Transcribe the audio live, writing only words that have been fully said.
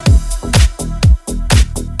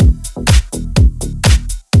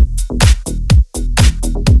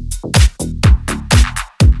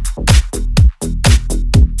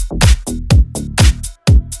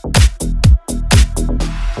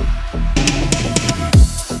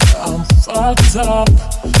locked up,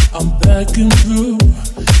 I'm begging through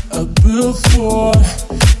a billboard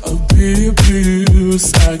of be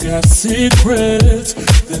abused. I got secrets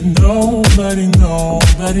that nobody knows.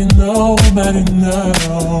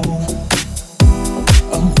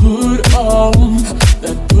 I'm good on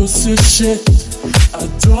that pussy shit. I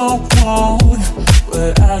don't want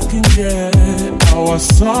what I can get. I want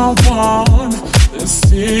someone that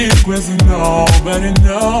secrets that nobody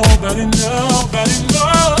knows.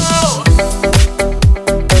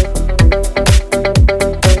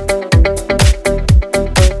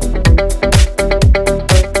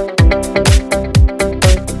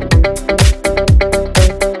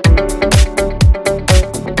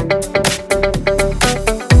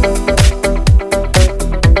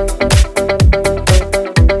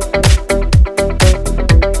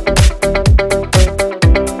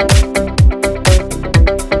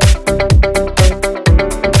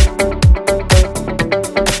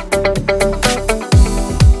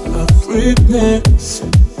 Weakness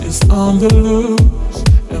is on the loose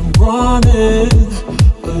and running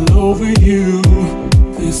all over you.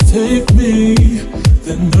 Please take me,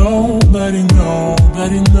 then nobody knows.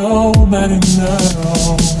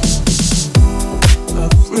 My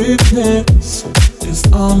weakness is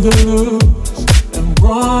on the loose and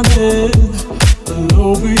running all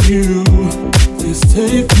over you. Please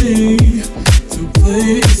take me to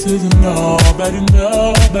places nobody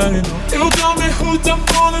knows. You got me hooked up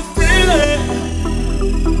on a feeling.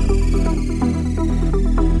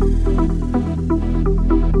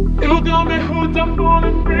 You got me hooked up on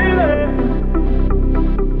a feeling.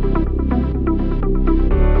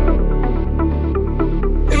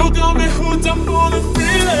 You got me hooked up on a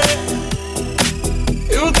feeling.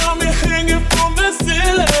 You got me hanging from the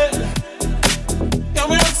ceiling. Got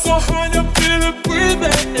me up so high, you feel it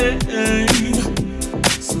breathing.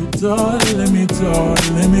 Darling, let me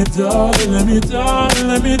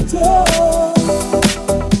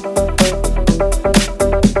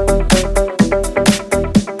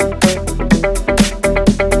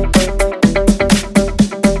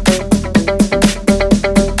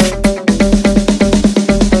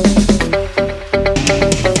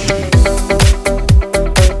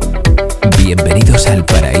Bienvenidos al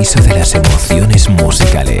paraíso de las emociones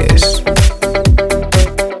musicales.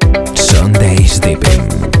 Sundays Deepin.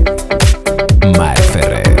 Marc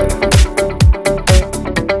Ferrer.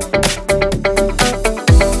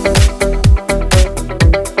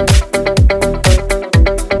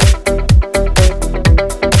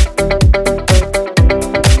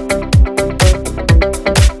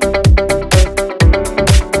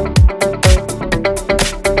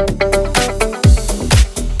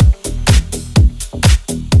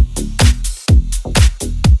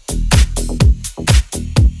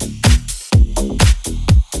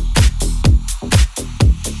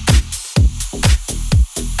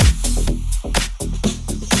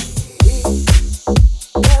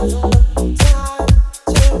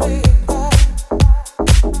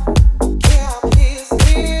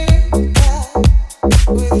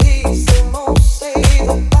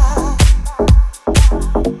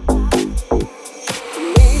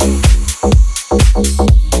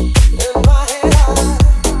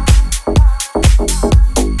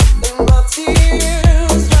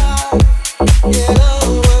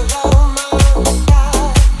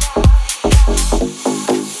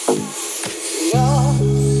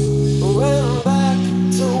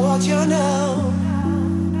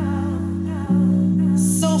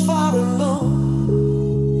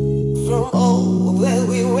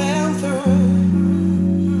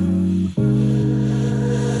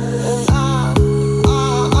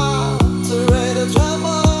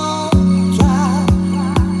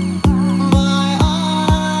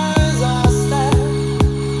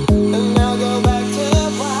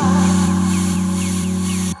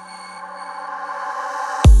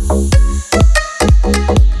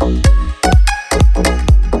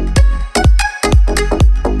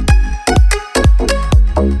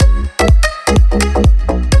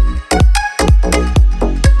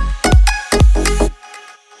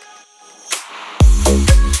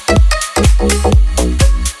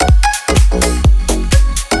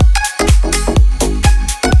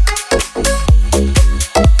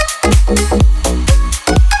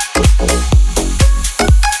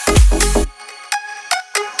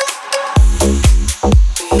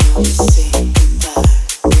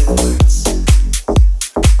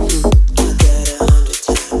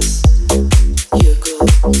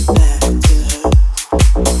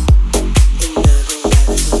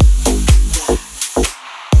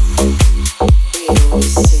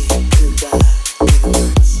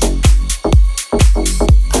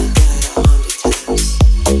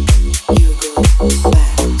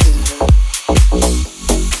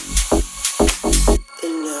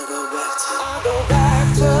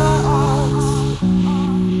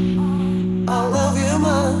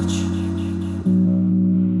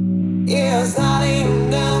 is not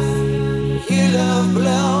enough. You love blue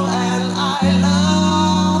and I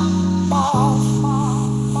love mauve.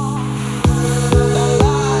 The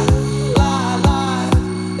line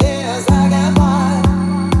is black and white,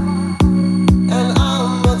 and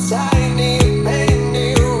I'm a tiny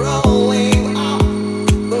penny rolling up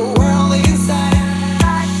the world inside.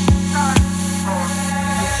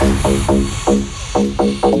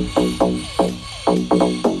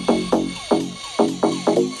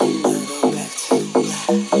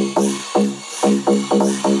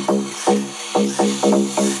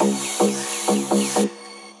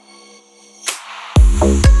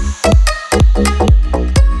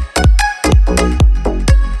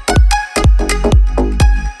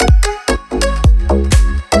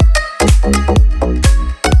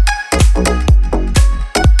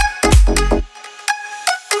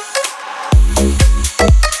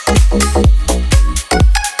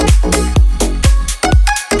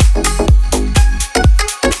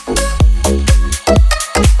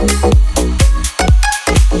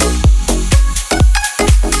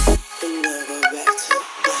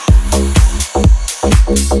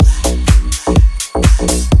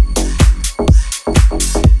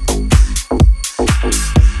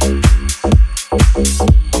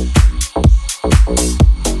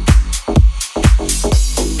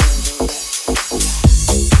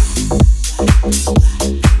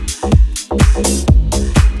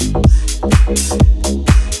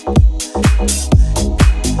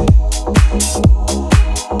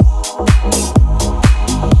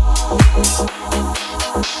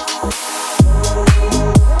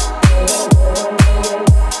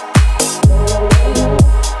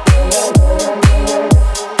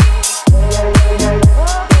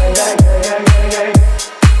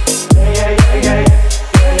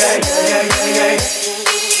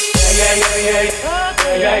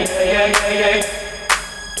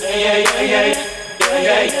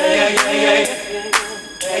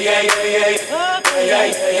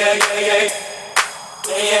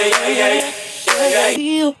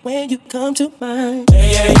 Feel when you come to mind.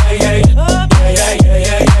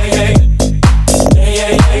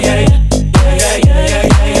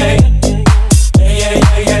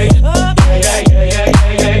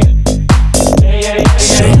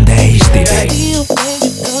 Sunday's DJ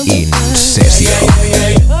in session.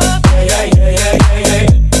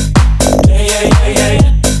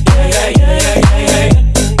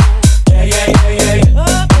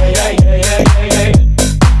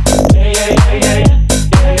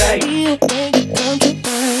 Feel when you come to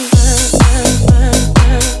mind.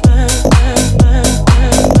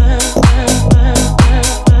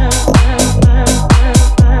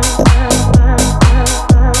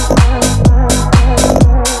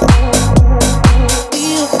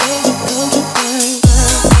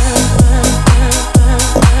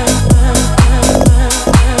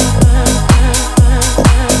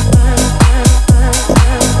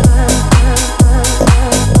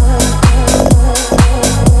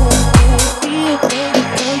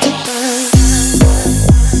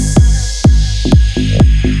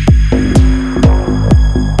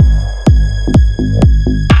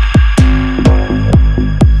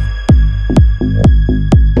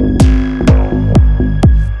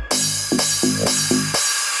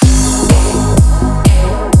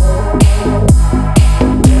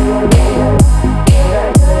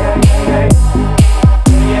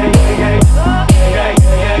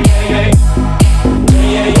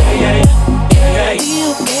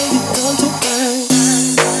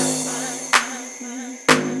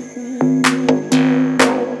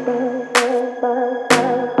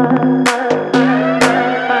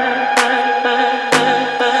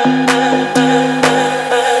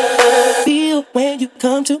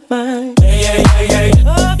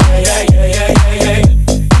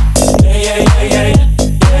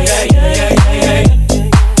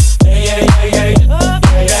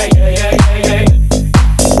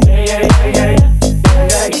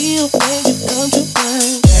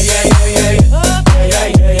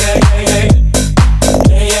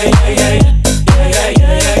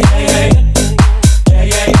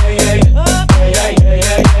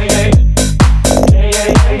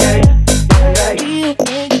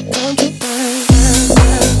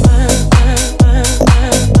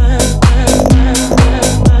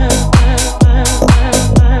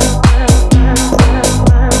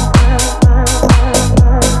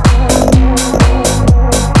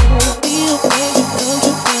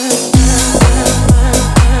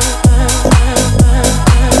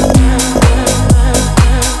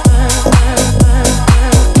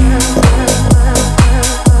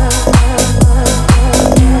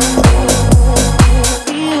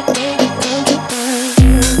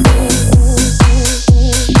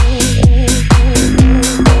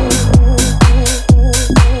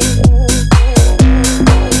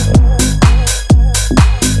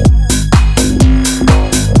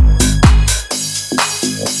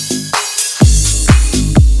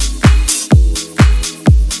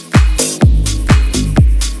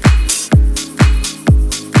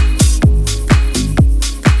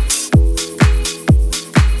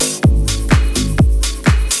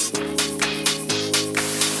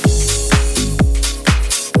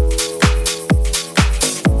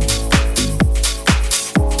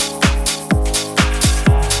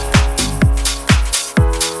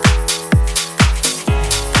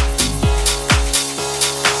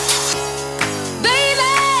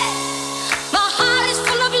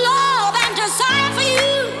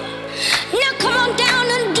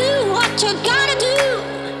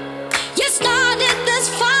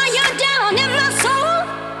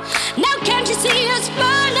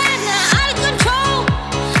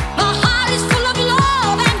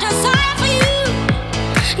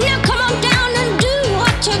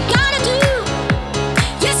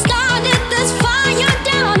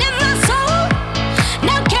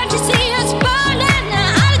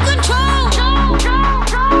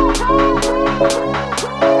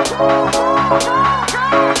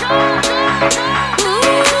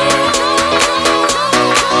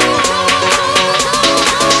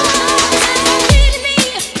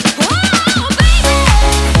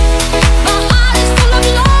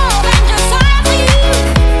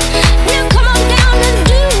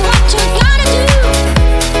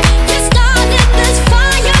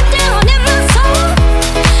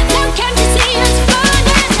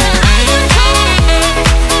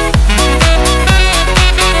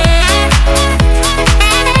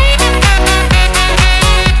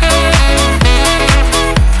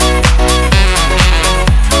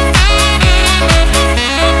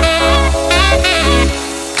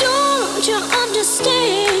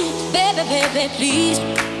 please.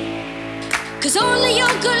 'Cause only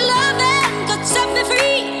your good loving could set me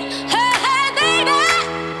free. Hey, hey, baby,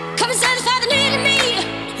 come and satisfy the need in me.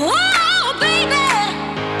 Oh, baby,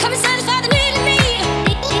 come and satisfy the need in me.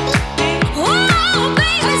 Oh,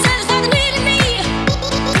 baby, come and satisfy the need in me.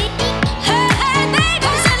 Hey, hey, baby,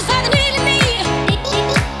 come and satisfy the need in me.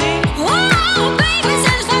 Oh, baby, come and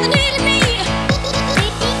satisfy the need in me.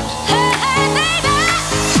 Hey, hey, baby.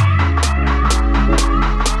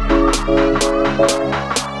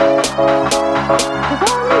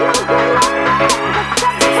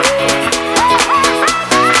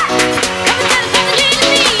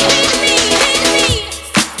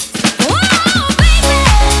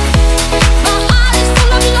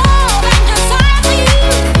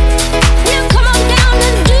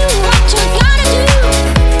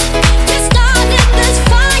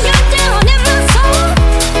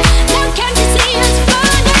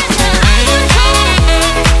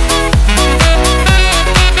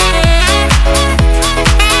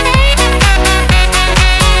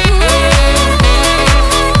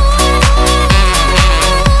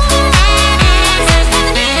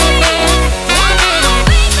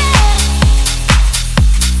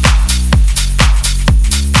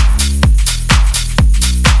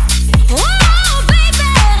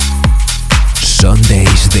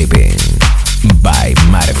 Sundays Dipping by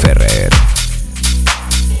Marc Ferrer.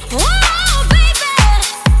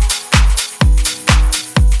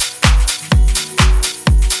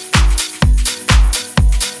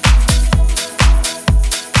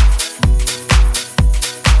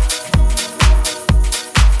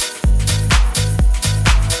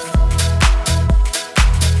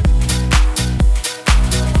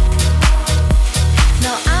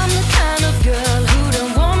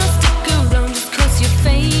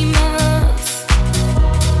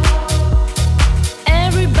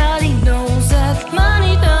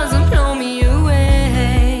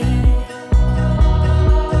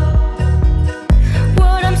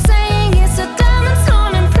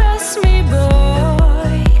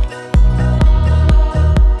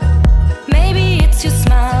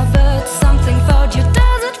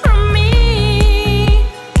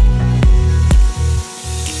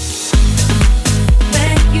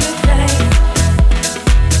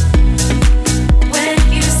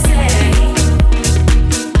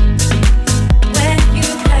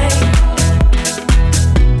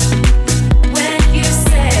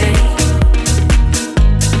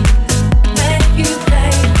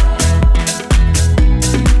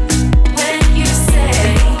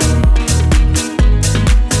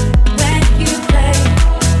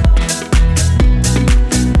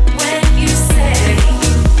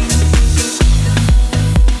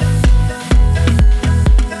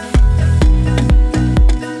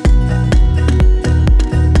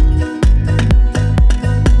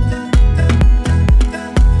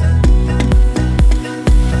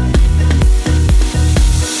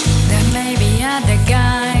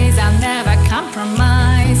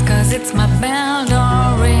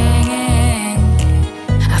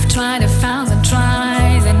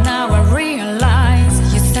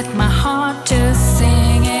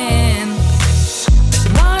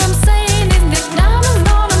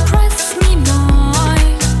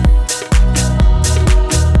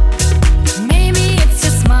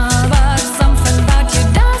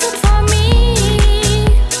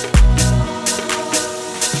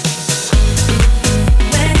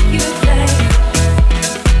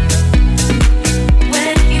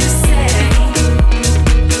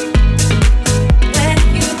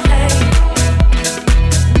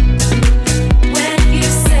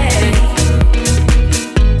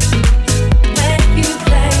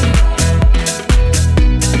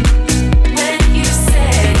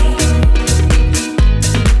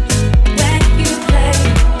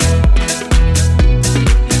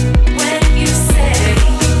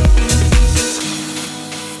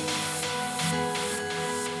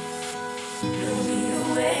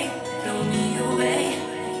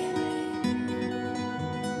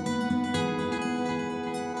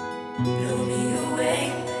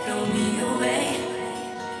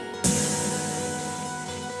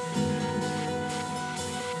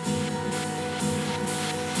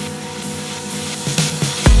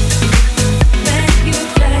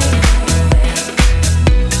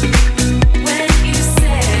 When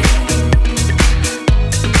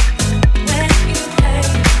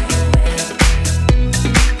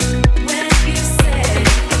you say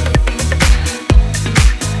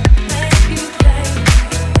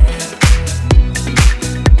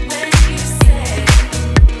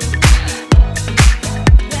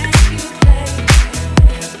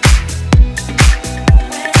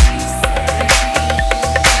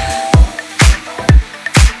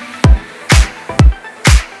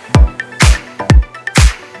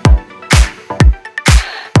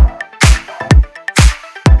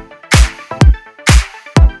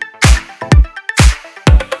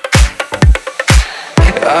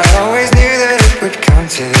I always knew that it would come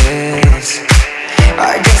to this.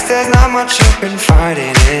 I guess there's not much I've been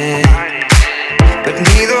fighting in, but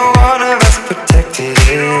neither one of us protected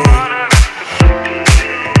it.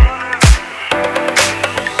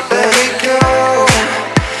 Let it go.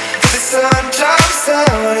 The sun drops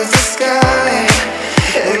out of the sky,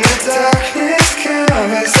 and the darkness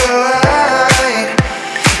covers the light.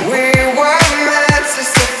 We were meant to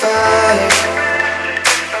survive.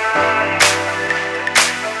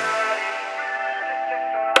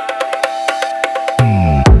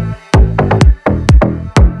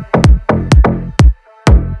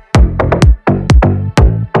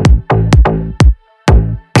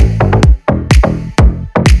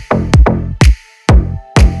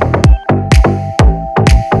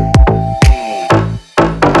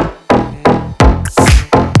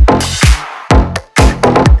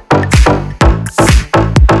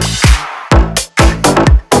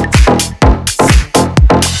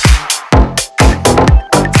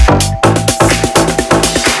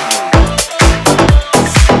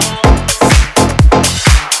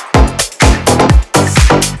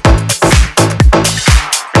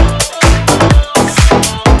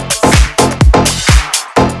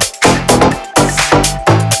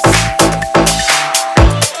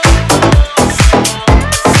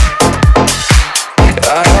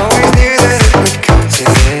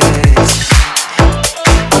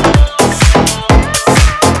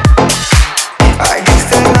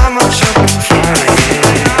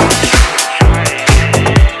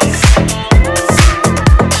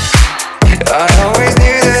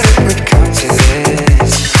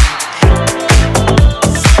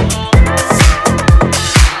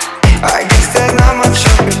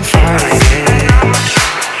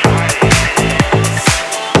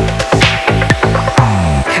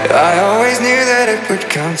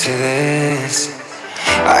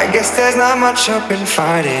 I've been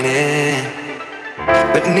fighting it,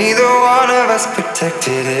 but neither one of us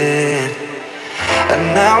protected it.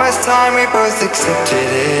 And now it's time we both accepted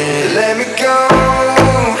it. Let me go.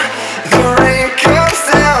 The rain comes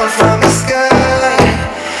down from the sky.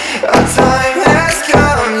 Our time has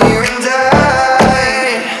come, you and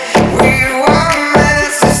I. We were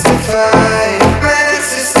meant to survive, meant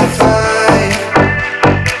to survive.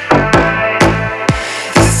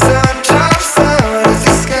 The sun drops out of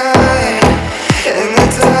the sky, and the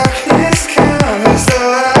darkness covers the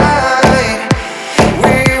light.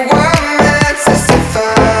 We were meant to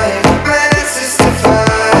survive, meant to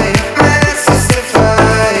survive, meant to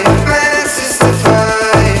survive, meant to survive, meant to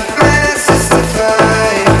survive, meant to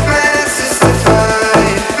survive,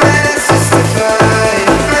 meant to survive,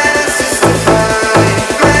 meant to survive,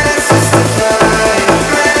 meant to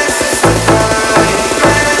survive,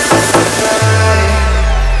 meant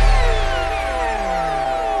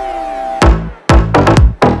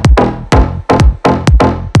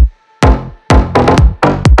to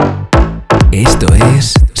Esto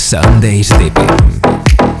es Sunday Sleeping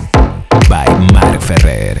by Marc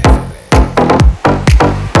Ferrer.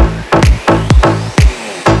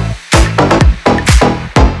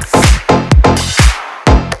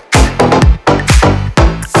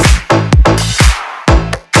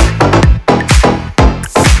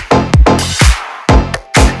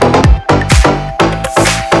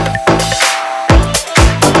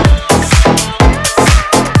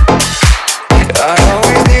 I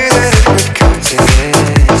always knew that it would come to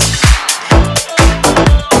this.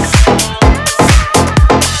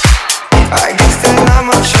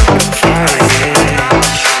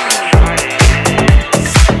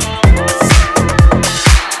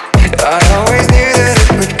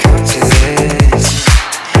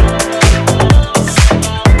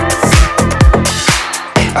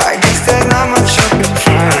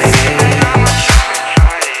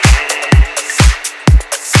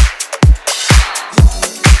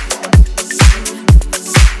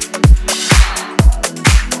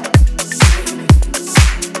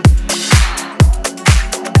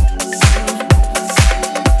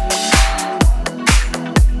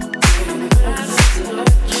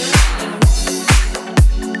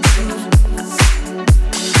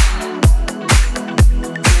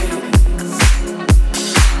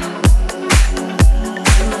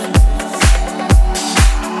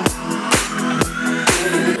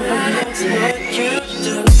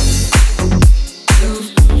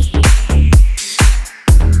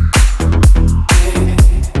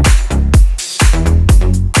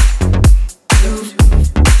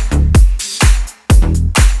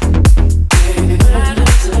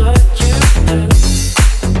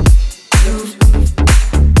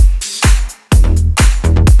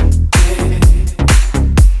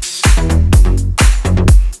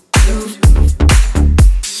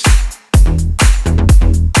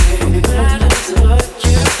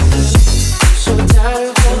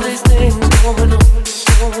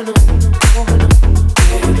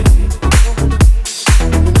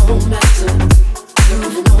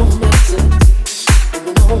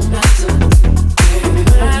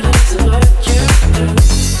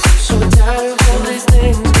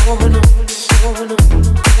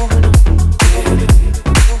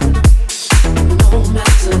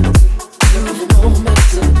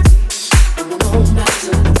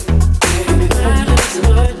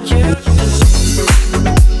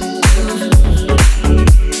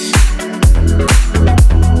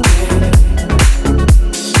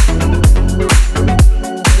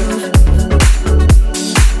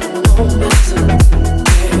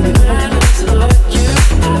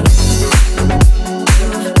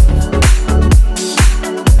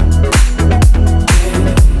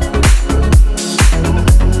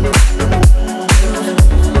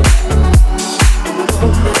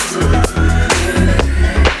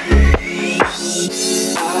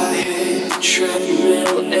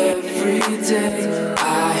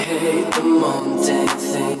 the mundane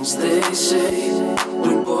things they say.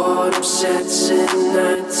 When boredom sets in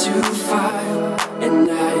 9 to 5, and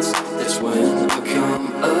nights, that's when I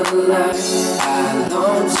come alive. I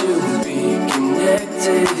long to be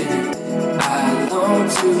connected, I long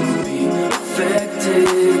to be affected.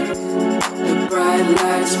 The bright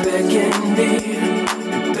lights beckon me,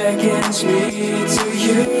 it beckons me to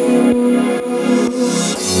you.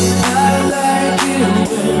 I like it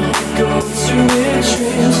when we go to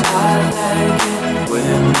extremes. I like it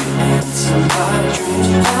when we enter my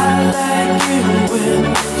dreams. I like it when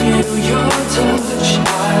I feel your touch.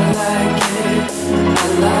 I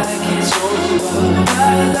like it so much. I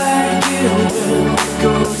like it when we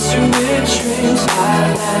go to extremes. I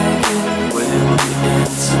like it when we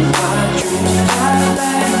enter my dreams. I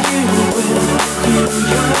like it when I feel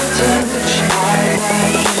your touch.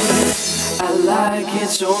 I like it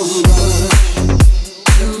so much.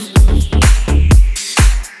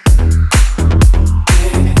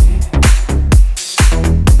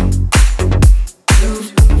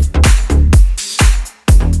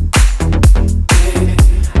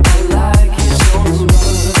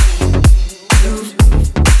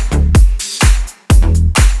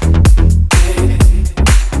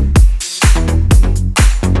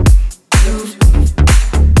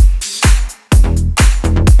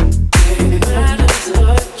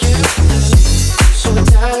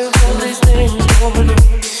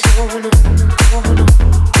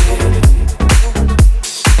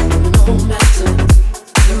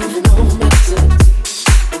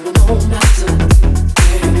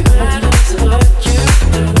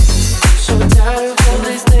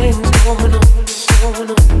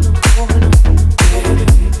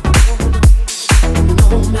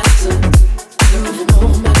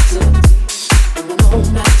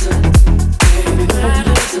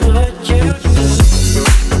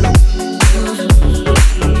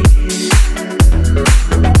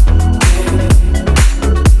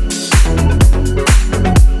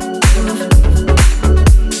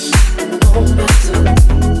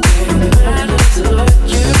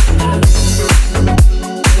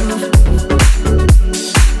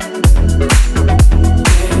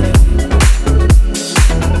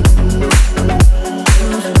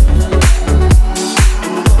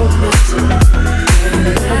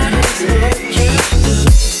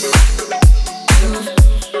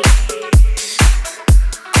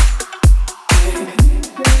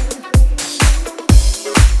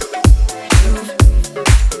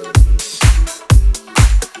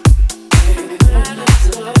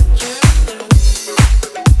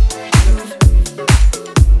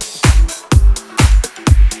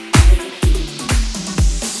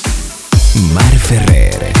 Marc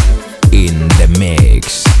Ferrer in the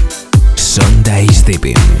mix. Sunday's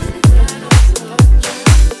Dipping.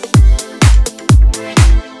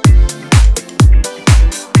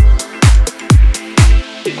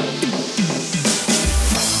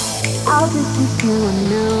 I'll take you to a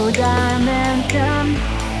new dimension.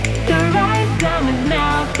 The right time is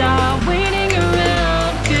now. Start waiting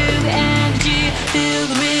around. Feel the energy, feel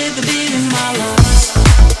the rhythm in my lungs.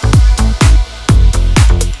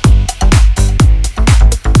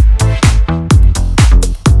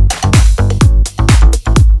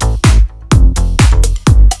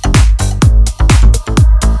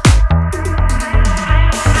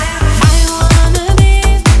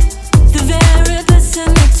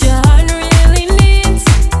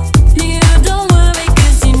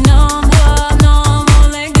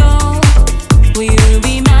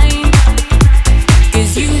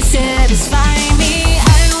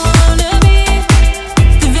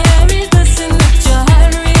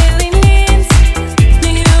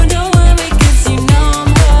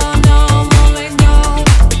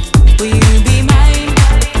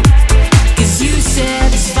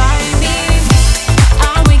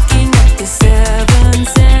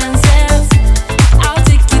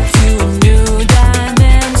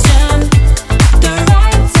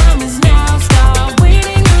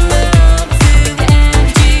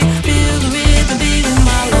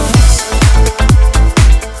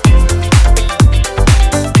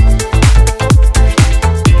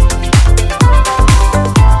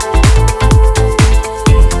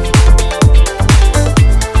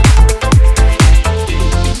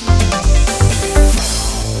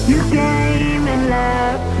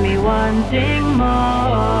 Wanting more,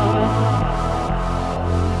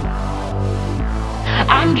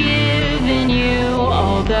 I'm giving you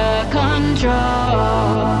all the control.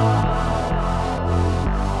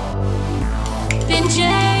 Then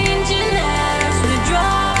changing as we're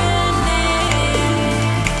drawing near,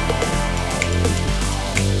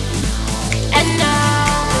 and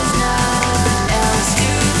now there's nothing else to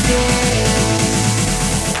fear.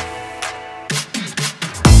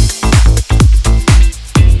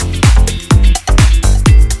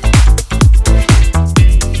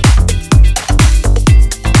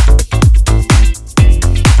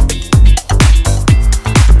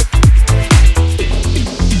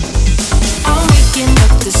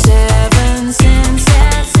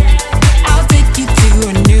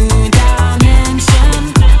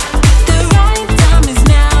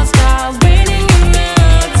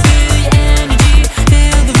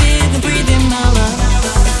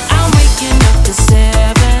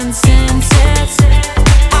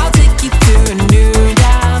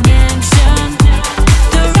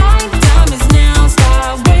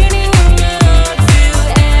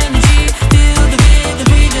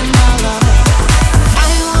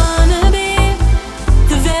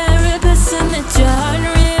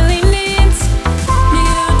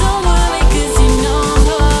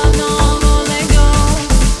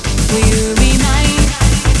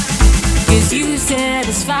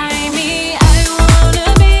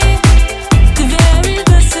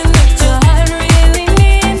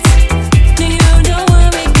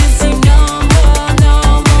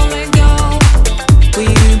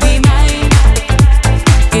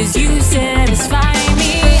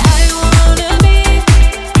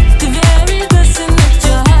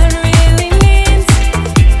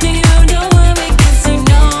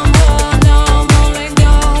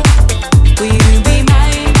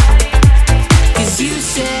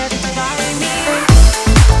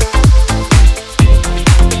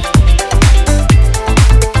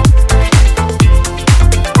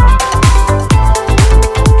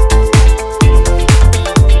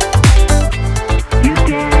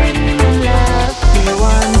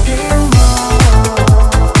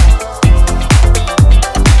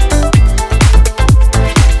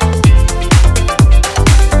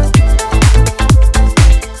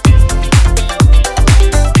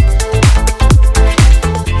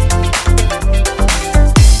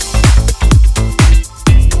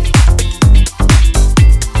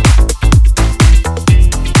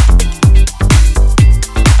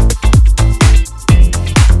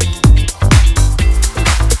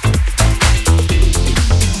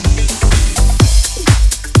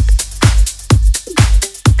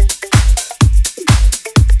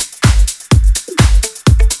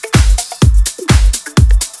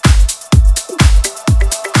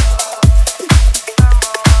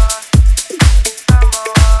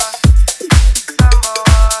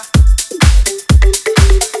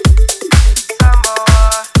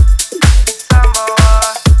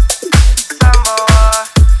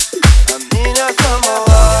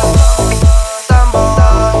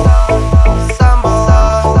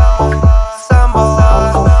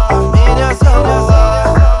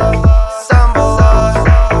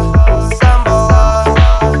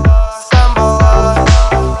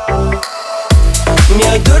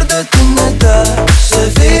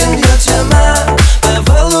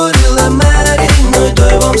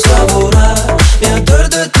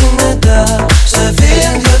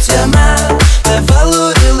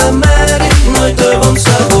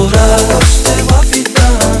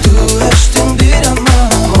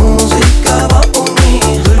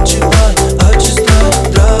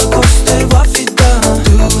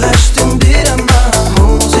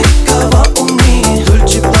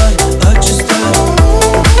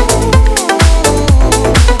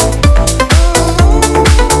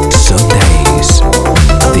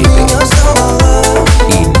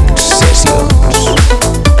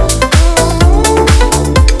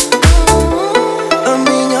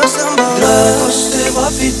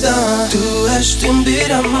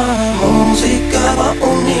 más. Música va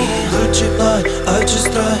unir, dulce bai, alți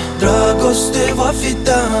strai. Dragoste va fi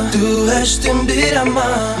ta, tu ești iubirea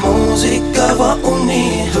mea. Muzica va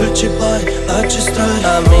uni, dulce bai, alți strai.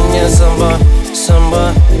 A minha samba, samba,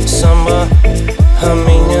 samba. A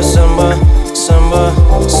minha samba, samba,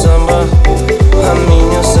 samba. A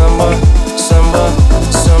minha samba, samba,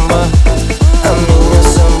 samba. A minha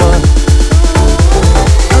samba.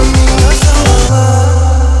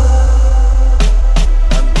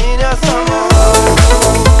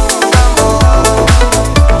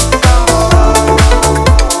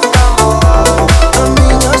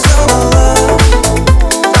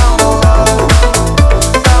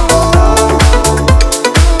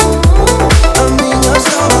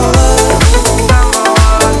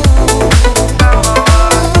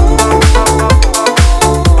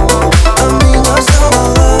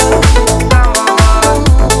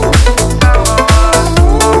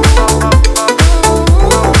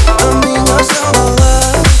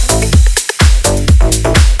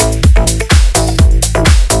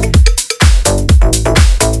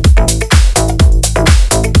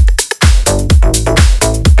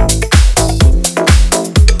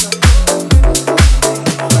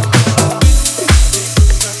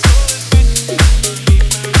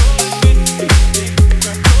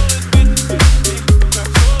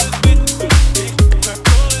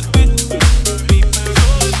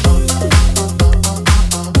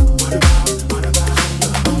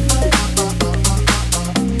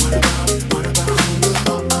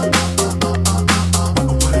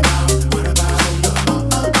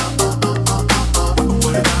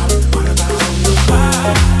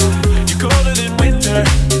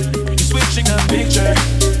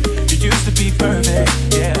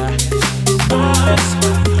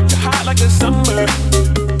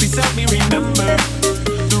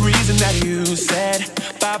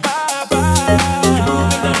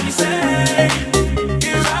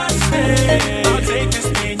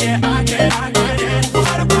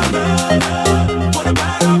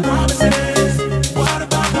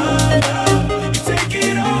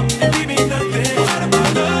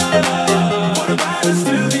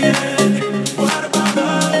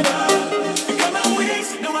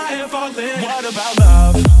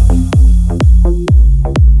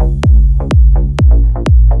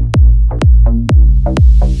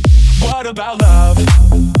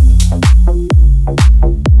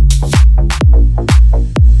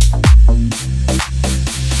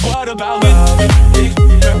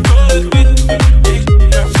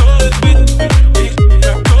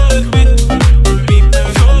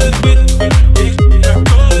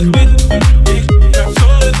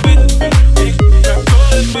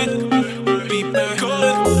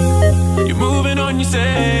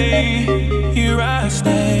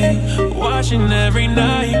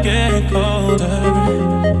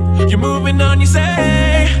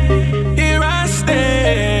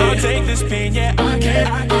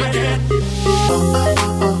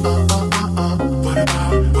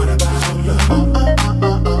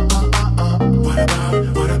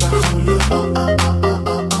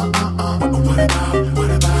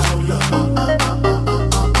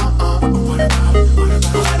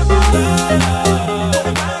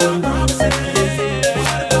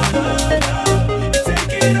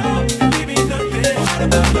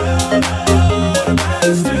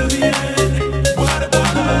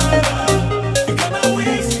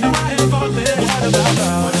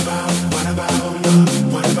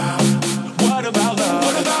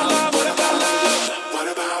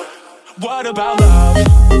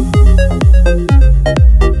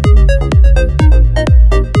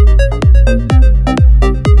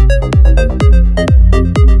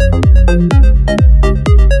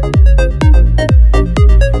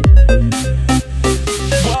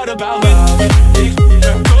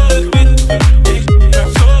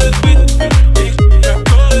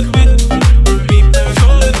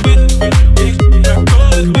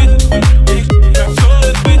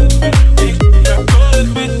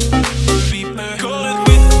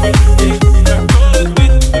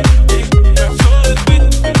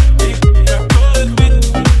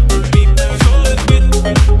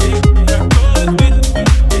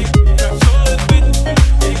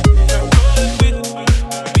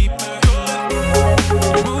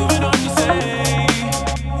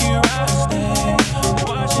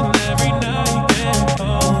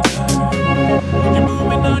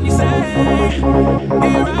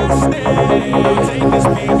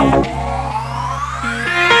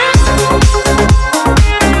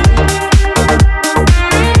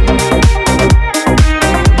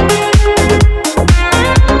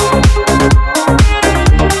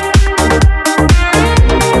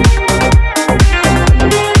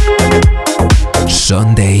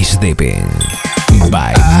 Dipping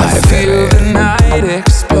by Marc Ferrer. The night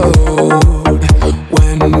explode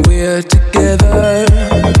when we're together.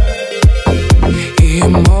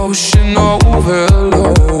 Emotion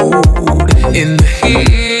overload in the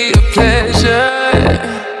heat of pleasure.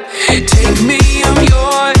 Take me, I'm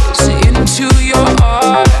yours, into your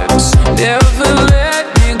arms. Never let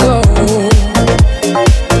me go.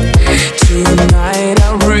 Tonight I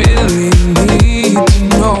really need to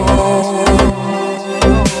know.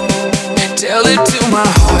 Tell it to my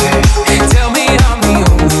heart. Tell me I'm the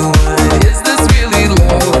only one. Is this really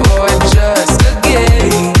love or just a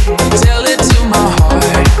game? Tell it to my heart.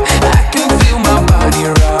 I can feel my body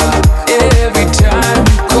rock every time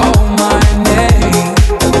you call my name.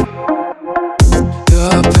 The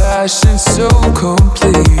passion's so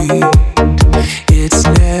complete. It's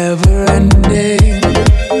never ending.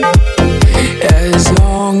 As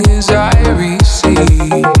long as I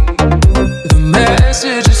receive the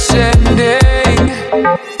message is sending.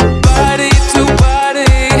 Body to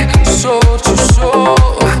body, soul to soul,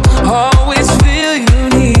 always feel you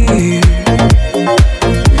near.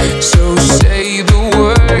 So say the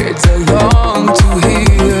words I long to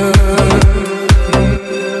hear.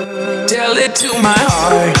 Tell it to my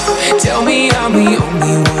heart. Tell me I'm the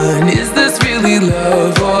only one. Is this really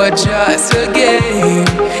love or just a game?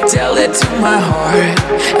 Tell it to my heart.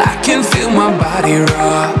 I can feel my body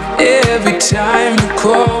rock every time you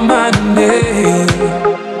call my name.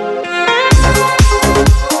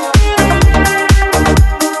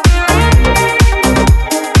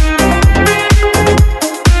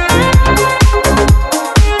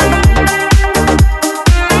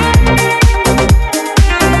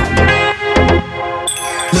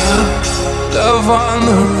 Love on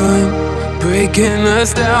the run, breaking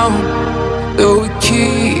us down. Though we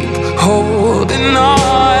keep holding on,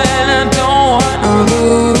 I don't wanna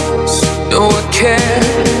lose. No, I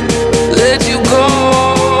can't let you go.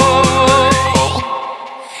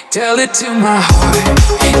 Tell it to my heart.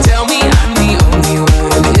 Tell me I'm the only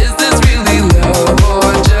one. Is this really love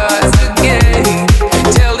or just a game?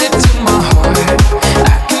 Tell it to my heart.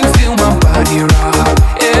 I can feel my body rock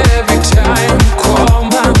every time you call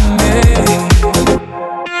my name.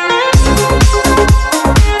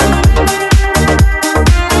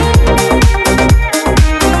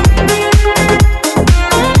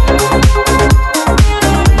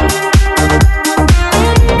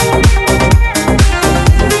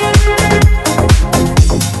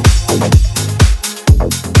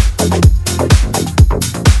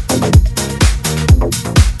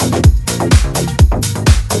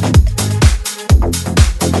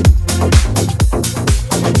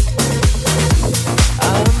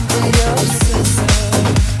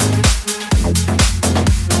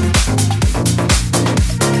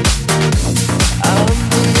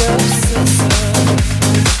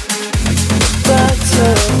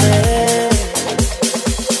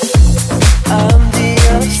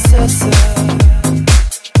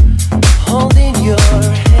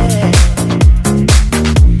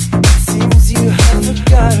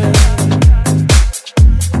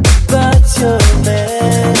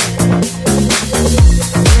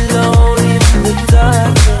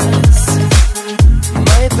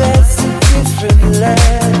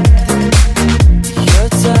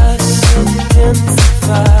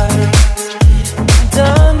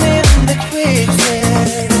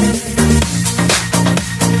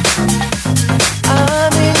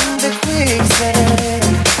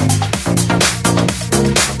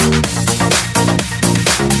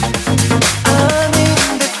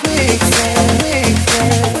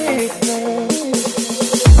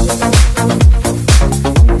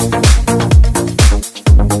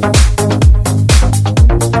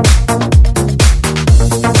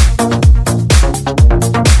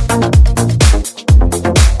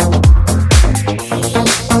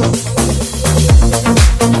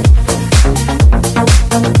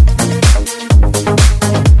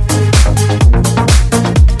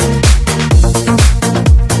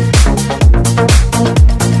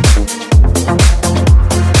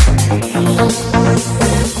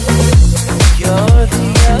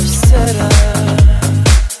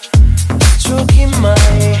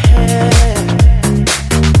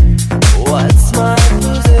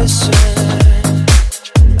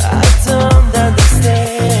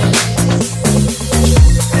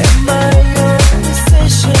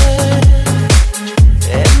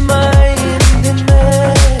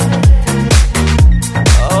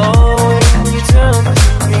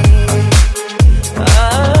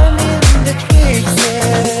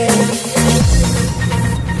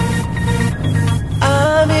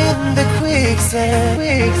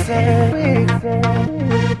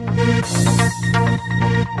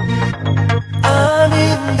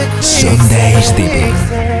 Sundays Deep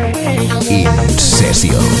in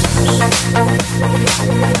Sessions.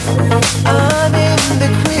 I'm in the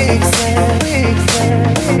quicksand.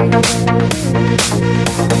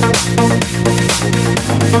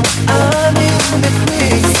 I'm in the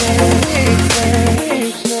quicksand.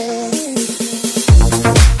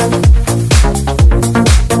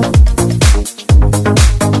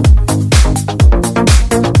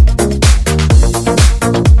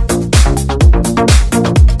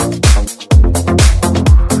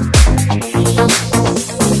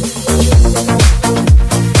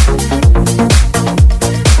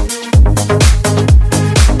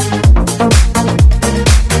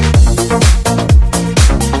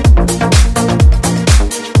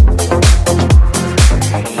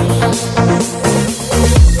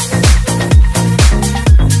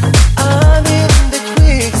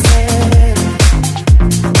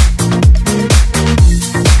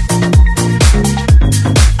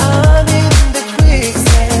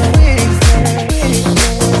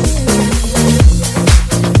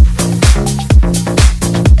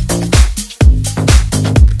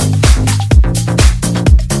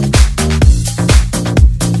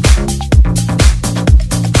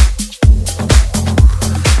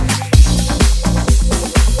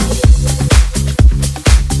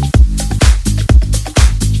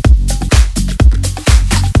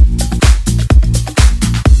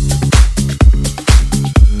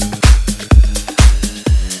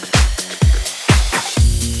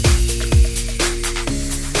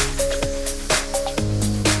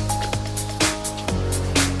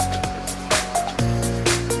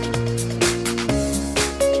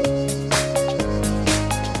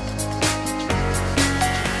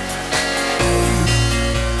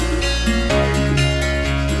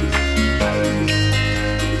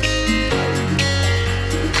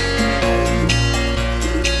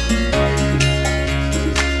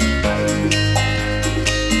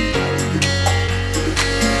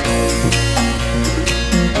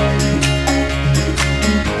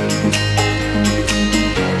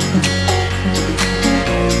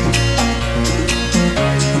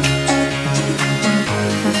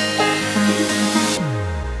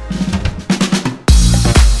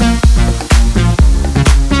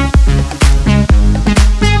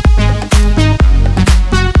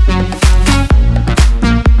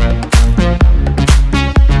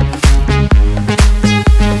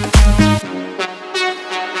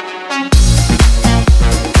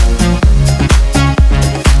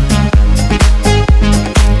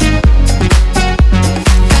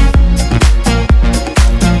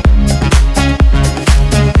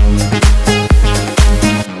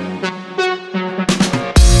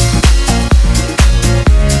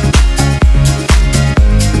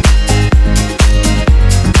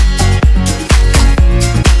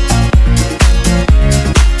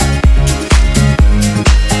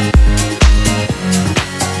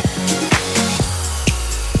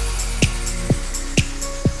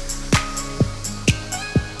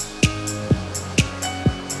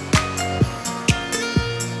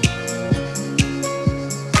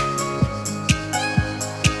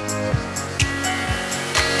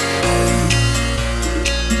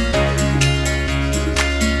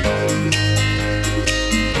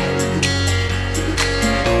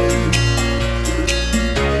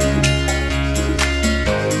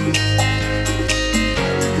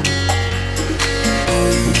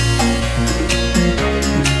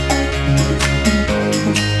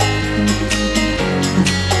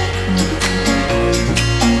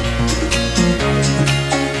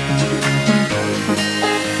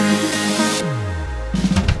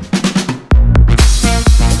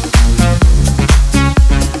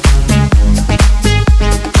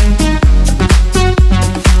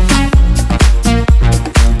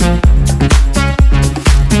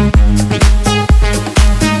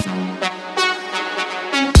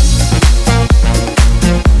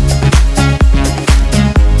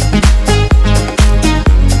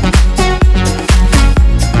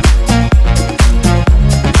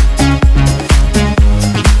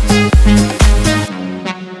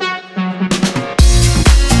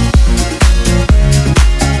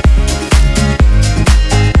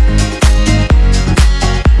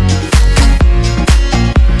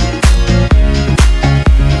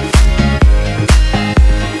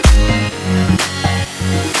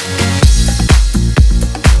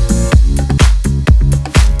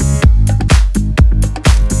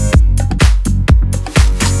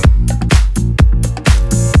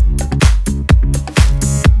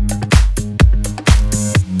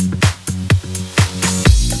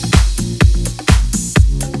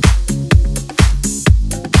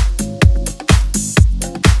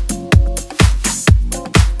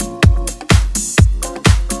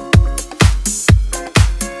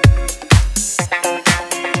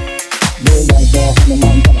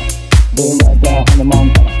 We're right there on the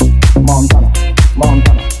Montana, Montana,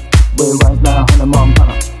 Montana. We're right there on the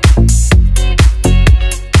Montana.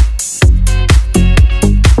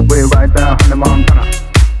 We're right there on the Montana.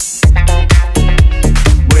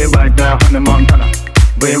 We're right there on the Montana.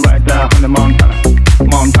 We're right there on the Montana,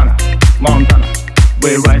 Montana, Montana.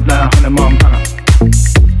 We're right there on the Montana.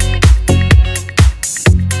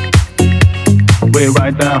 We're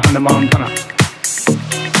right there on the Montana.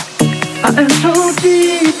 I am so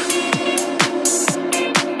deep.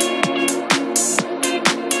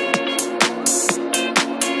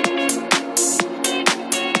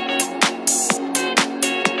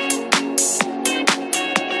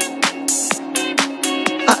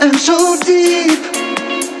 I am so deep.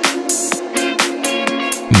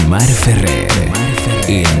 Marc Ferrer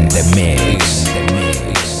in the mix.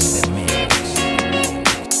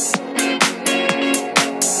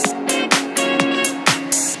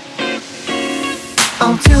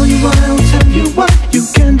 I'll tell you why, I'll tell you why. You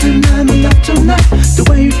can't deny my love tonight. The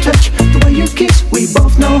way you touch, the way you kiss, we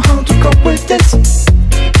both know how to cope with this.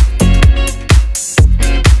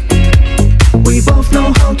 We both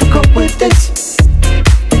know how to cope with this.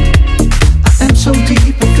 I am so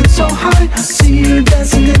deep, I feel so high. I see you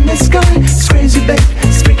dancing in the sky. It's crazy, babe,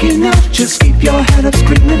 it's freaking out. Just keep your head up,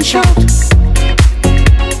 scream and shout.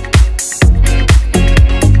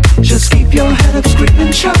 Just keep your head up, scream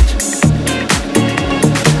and shout.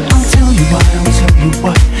 I'll tell you why.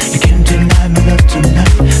 You can't deny my love tonight.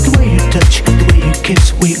 The way you touch, the way you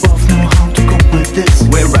kiss, we both know how to cope with this.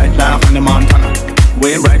 We're right now on the Montana.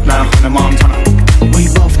 We're right now on the Montana. We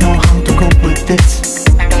both know how to cope with this.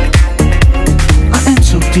 I am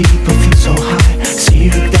so deep, I feel so high. See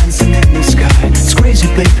you dancing in the sky. It's crazy,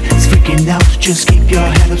 babe, it's freaking out. Just keep your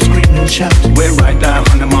head up, scream and shout. We're right now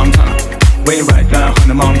on the Montana. We're right now on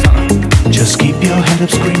the Montana. Just keep your head up,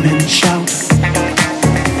 scream and shout.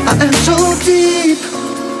 I am so deep.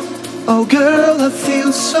 Oh girl, I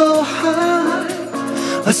feel so high.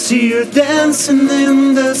 I see you dancing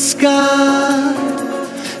in the sky.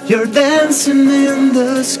 You're dancing in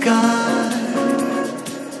the sky.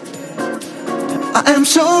 I am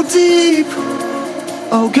so deep.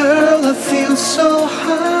 Oh girl, I feel so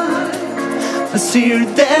high. I see you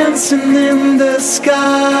dancing in the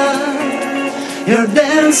sky. You're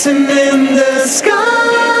dancing in the sky.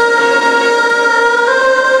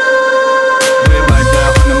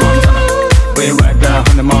 We're right there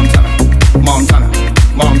on the Montana, Montana,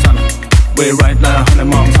 Montana. We're right there on the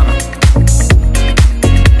Montana.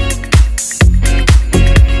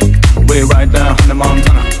 We're right there on the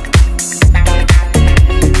Montana.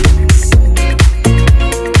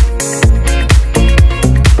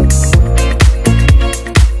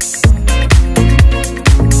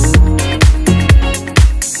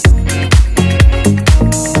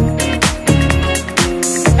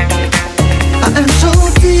 I am so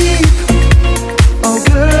deep. Oh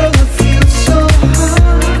girl, I feel so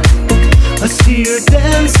high. I see you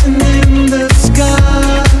dancing in the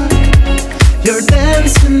sky. You're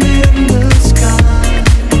dancing in the sky.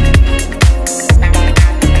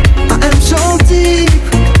 I am so deep.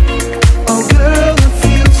 Oh girl, I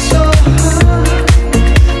feel so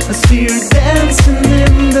high. I see you dancing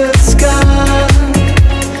in the sky.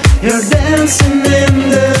 You're dancing in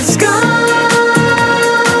the sky.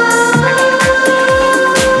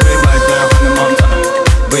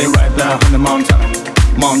 On the Montana,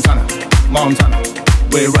 Montana, Montana.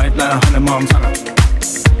 We're right now on the Montana.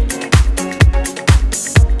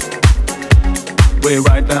 We're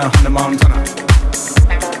right now on the Montana.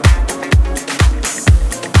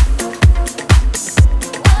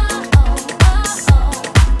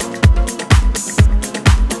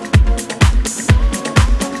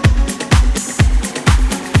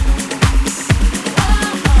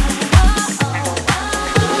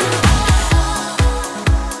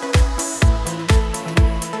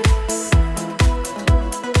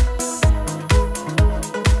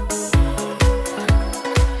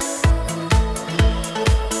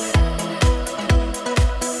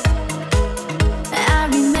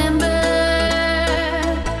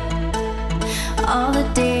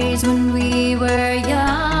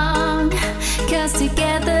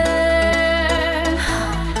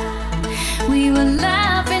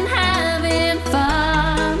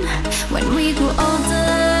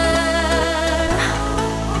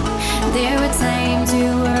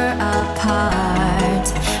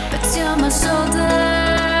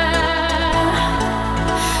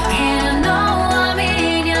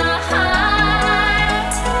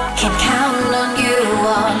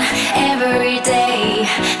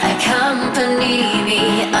 Accompany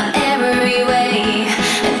me on every way,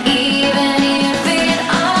 and even if it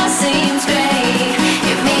all seems gray,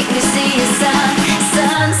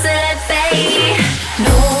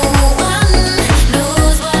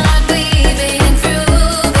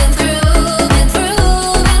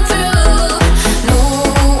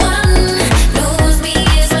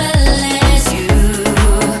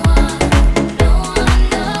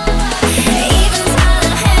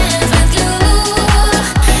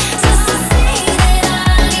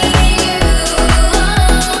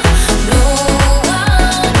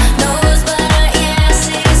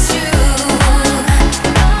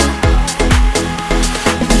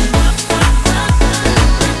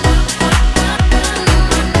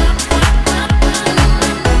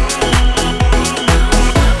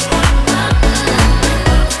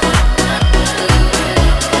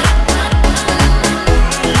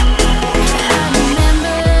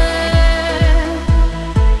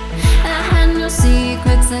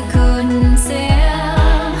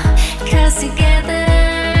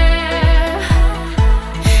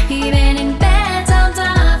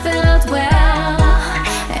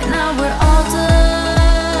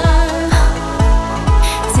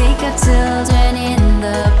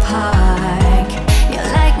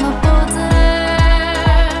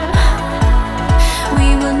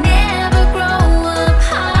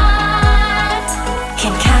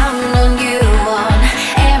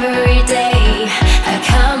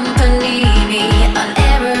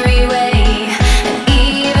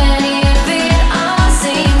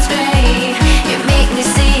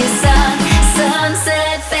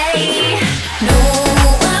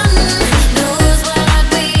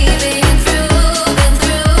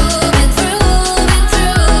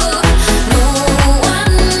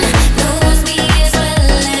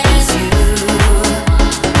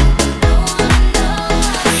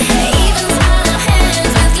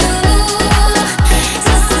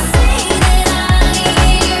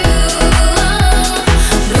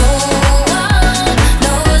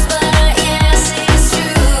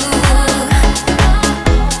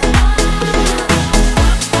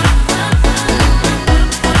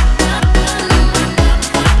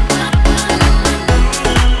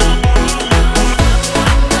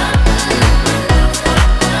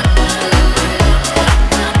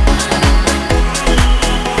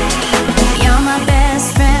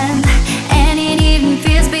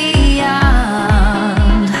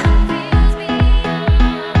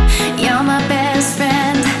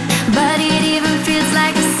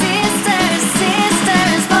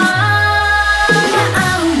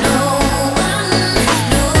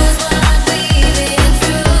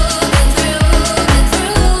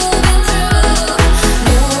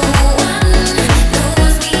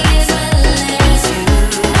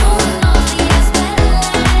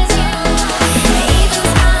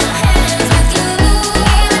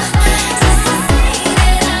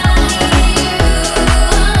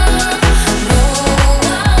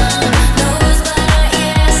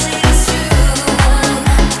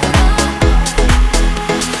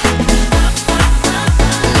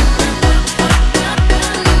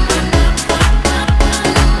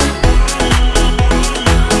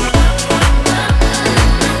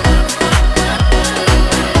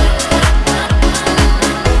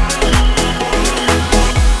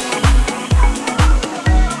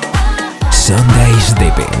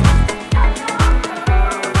 Dance Dipping.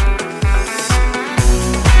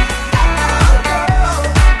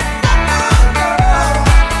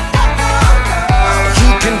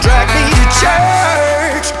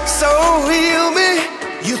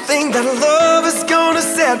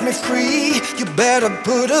 Me free, you better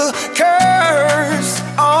put a curse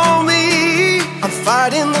on me. I'm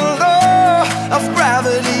fighting the law of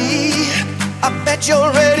gravity. I bet you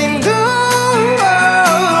already know.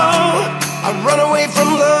 I run away from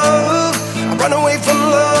love. I run away from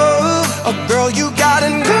love. Oh girl, you gotta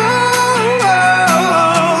know.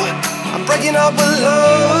 I'm breaking up with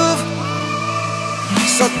love.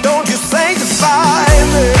 So don't you sanctify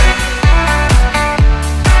me.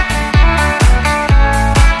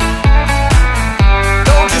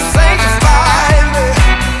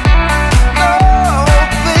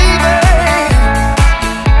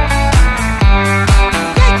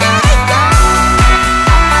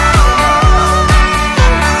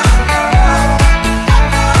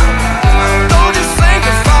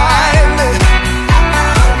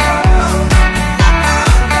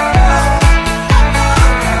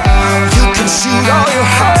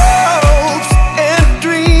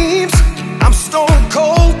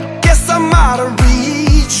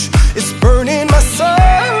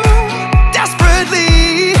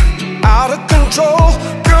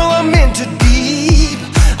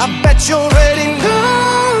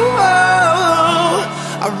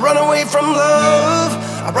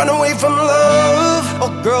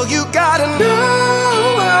 Girl, you gotta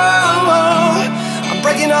know I'm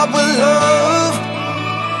breaking up with love.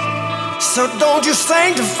 So don't you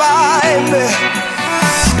sanctify me.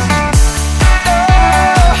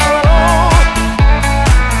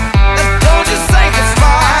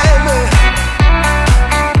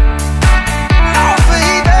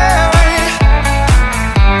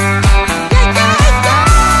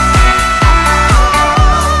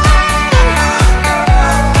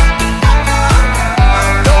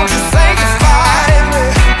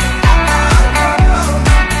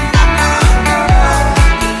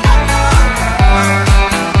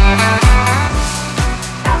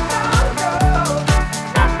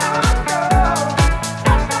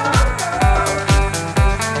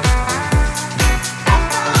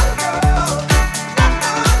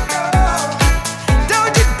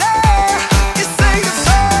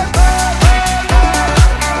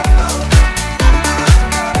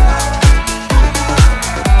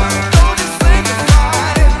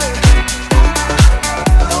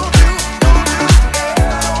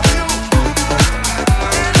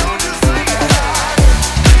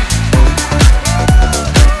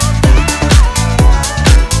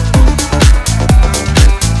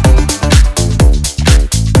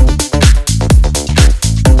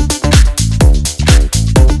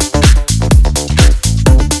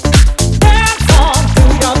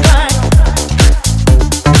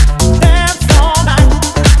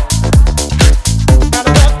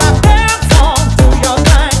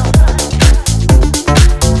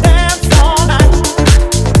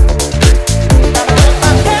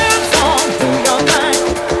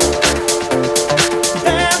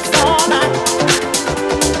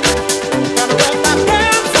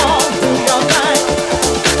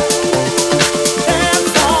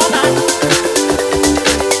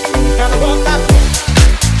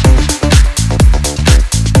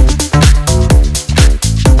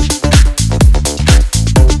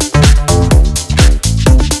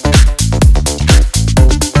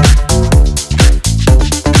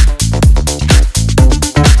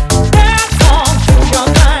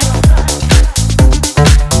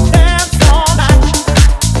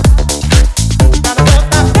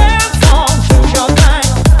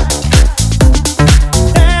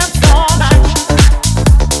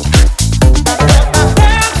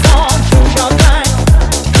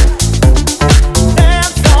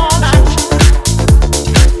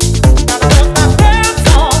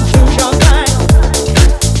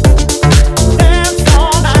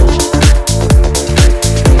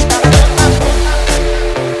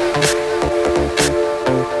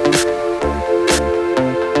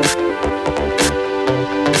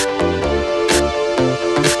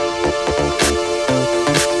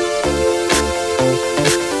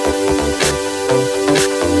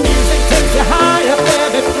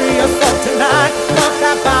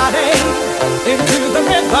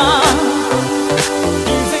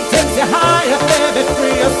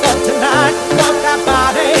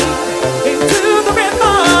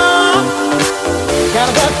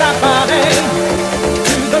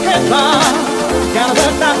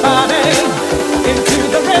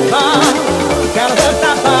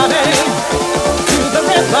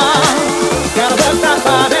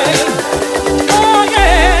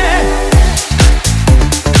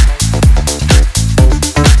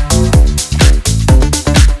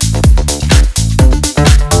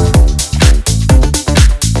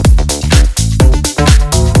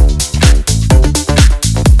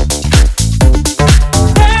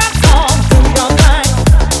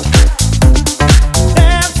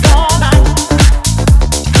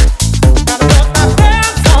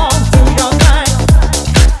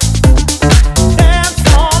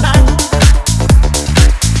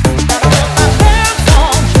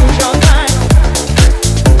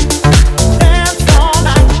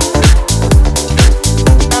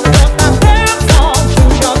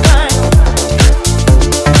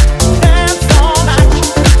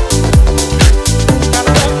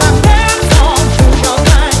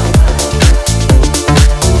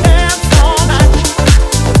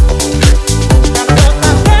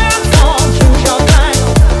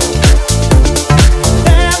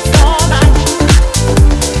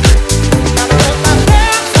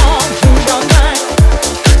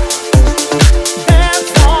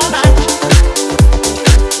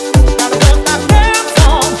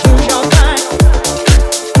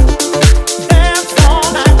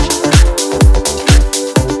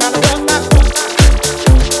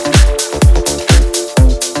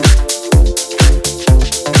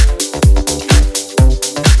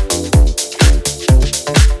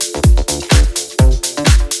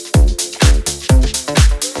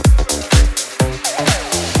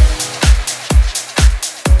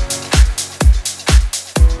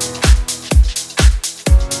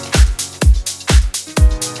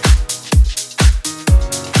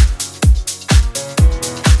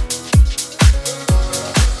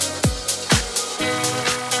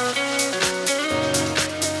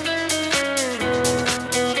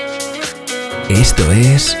 Esto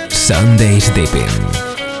es Sundays Dipping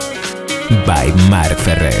by Marc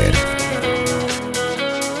Ferrer.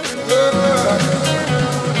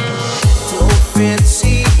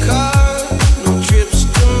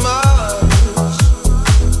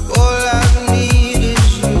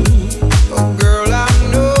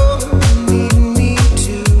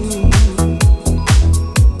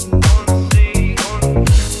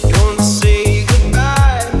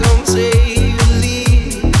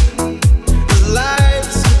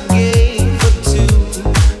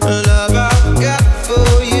 Love I've got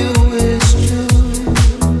for you.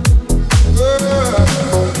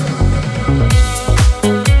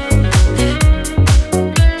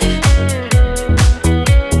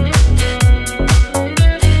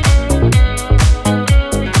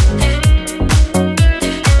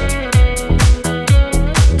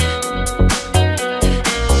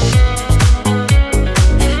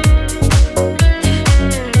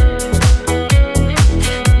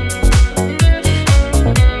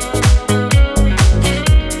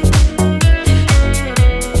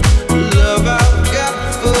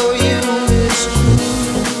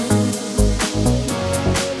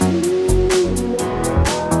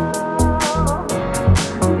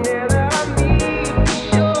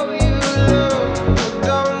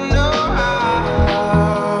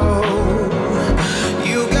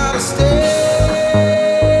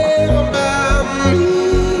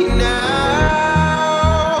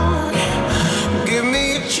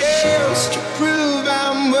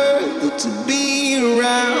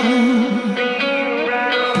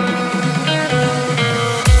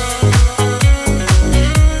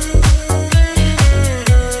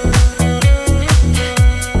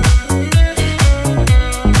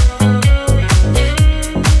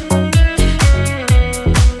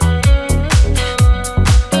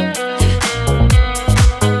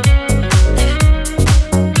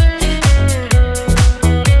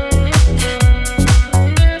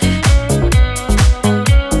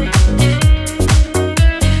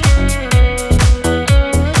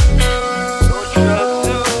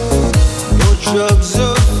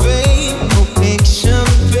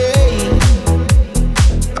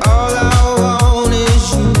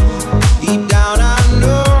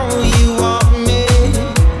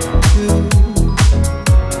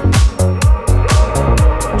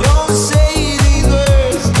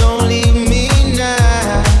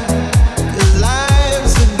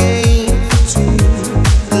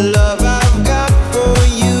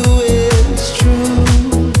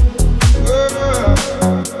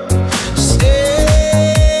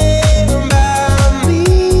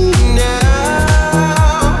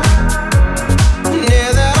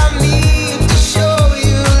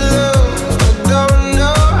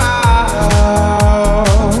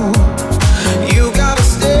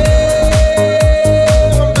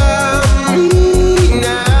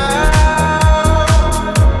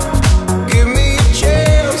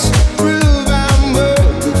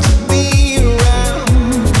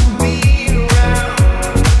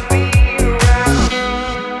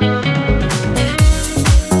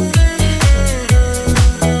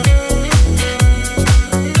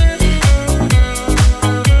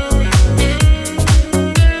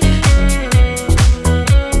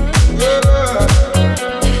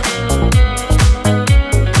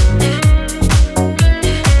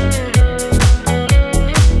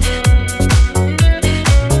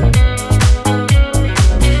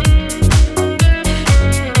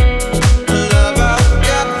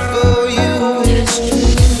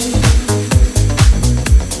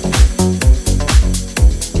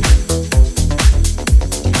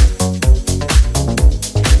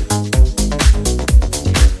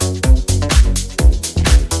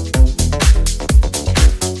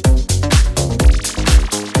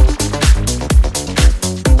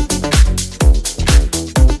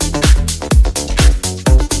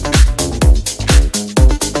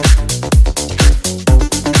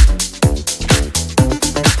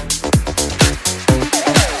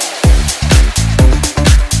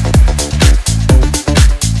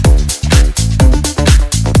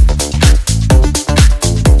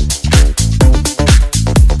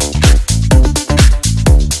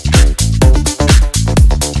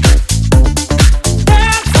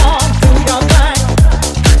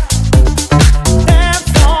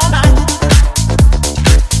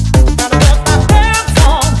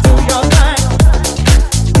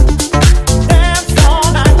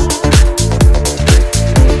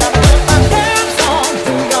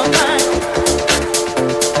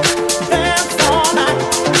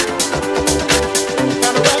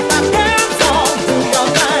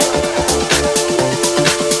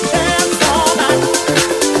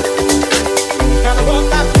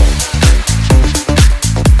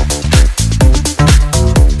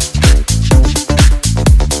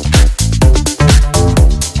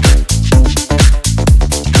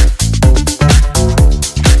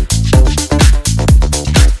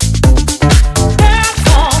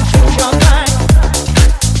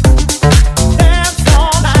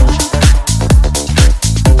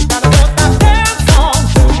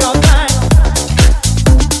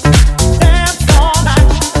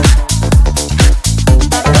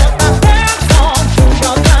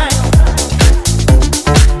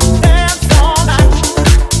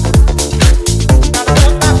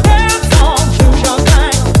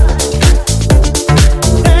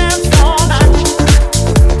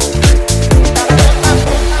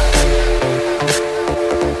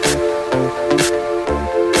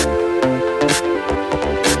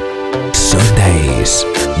 is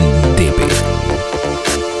Dipping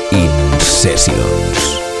in Sessions.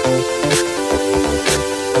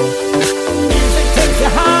 Music takes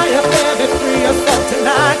you higher, baby, free your soul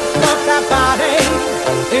tonight. Rock that body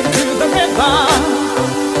into the rhythm.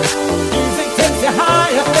 Music takes you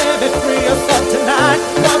higher, baby, free your soul tonight.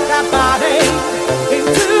 Rock that body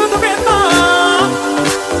into the rhythm.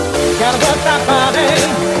 Gotta work that body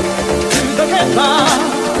to the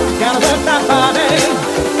rhythm. Gotta work that body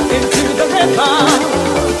into the rhythm.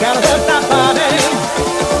 Gotta work that body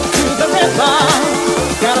to the rhythm.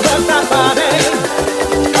 Gotta work that body.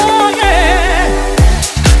 Oh yeah.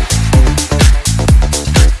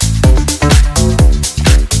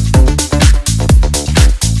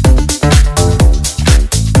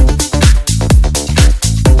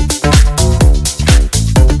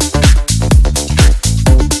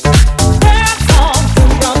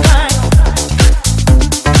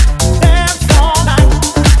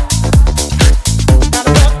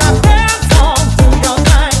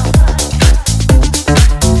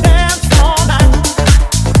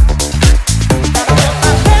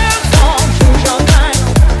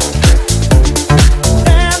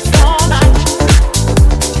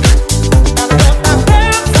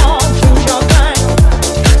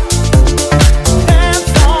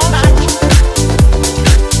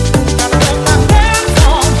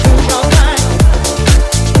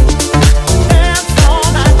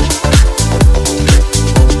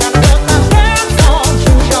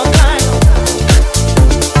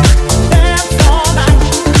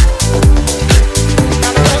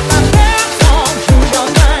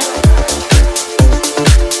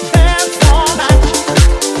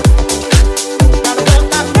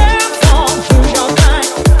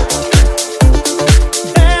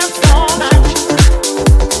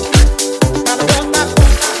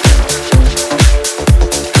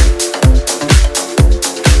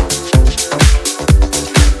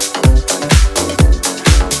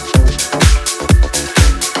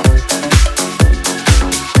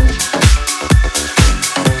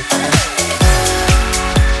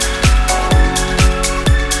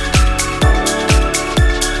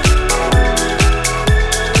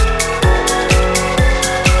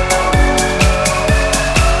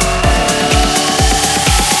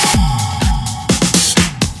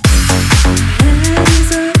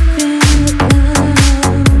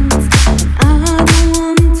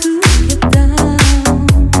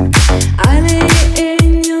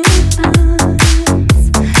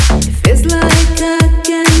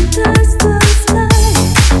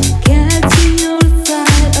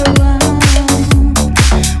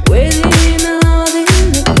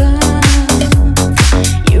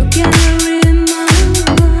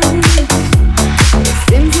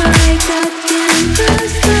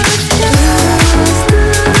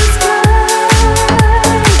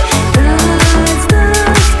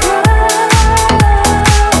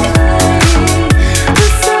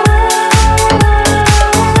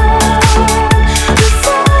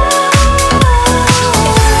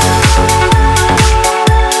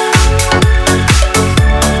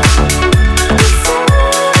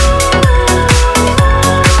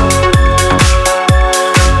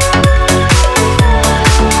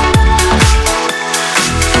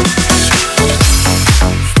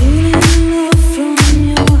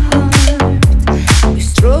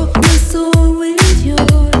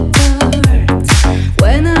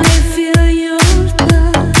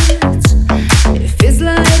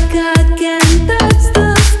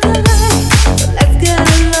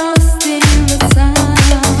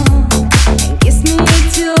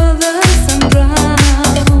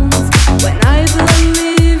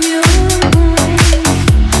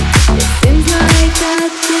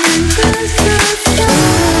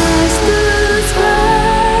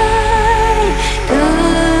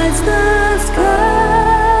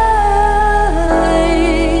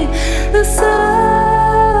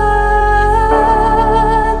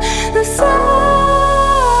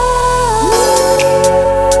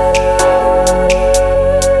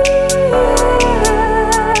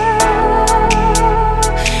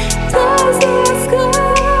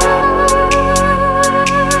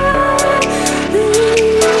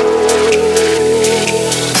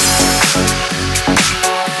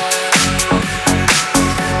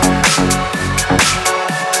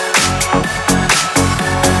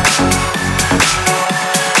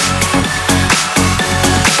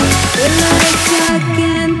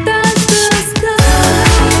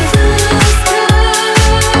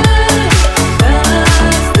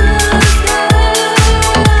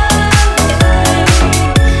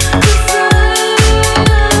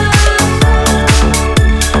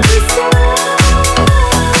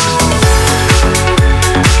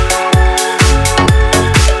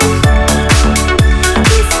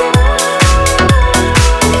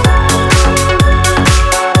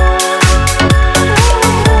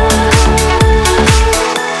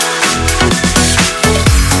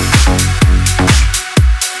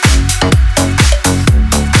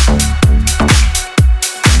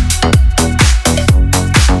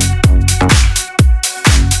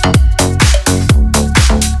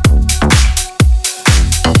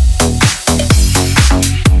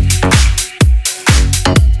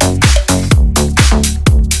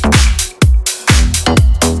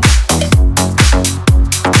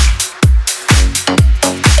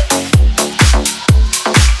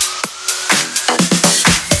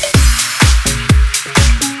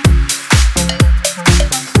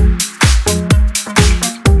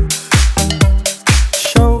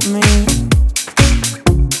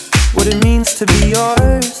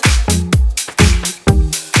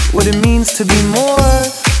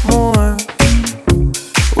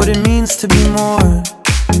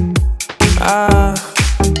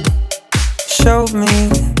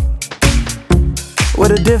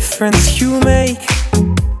 difference you make.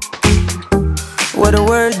 What a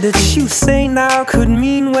word that you say now could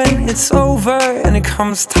mean when it's over and it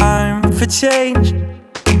comes time for change.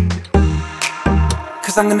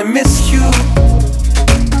 'Cause I'm gonna miss you.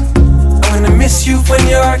 I'm gonna miss you when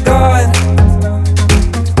you're gone.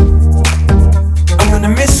 I'm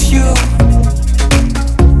gonna miss you.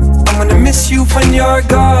 I'm gonna miss you when you're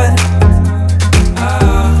gone.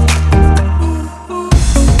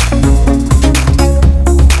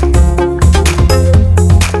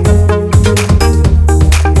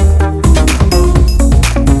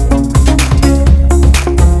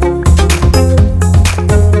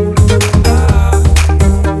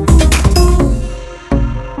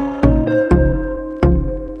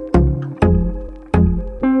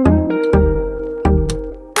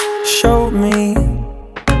 Show me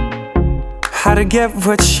how to get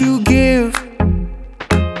what you give,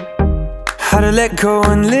 how to let go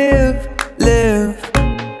and live, live,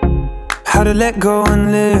 how to let go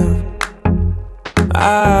and live.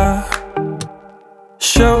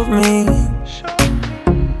 Show me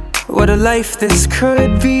what a life this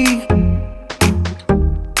could be,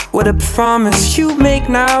 what a promise you make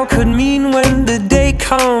now could mean when the day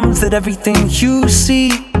comes that everything you see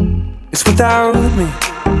is without me.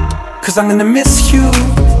 'Cause I'm gonna miss you.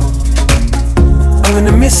 I'm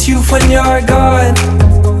gonna miss you when you're gone.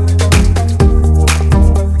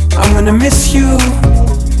 I'm gonna miss you.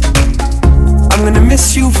 I'm gonna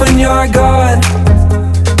miss you when you're gone.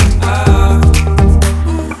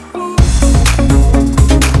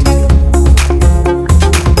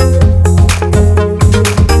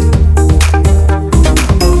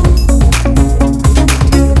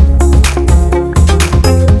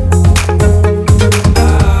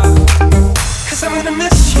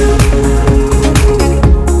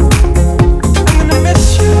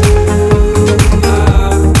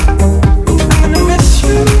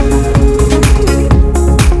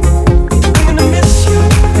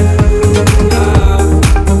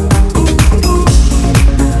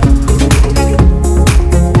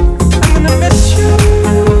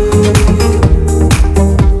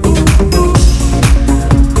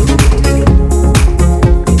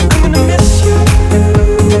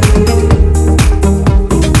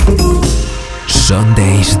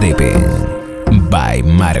 Sundays Dipping by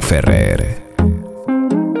Marc Ferrer.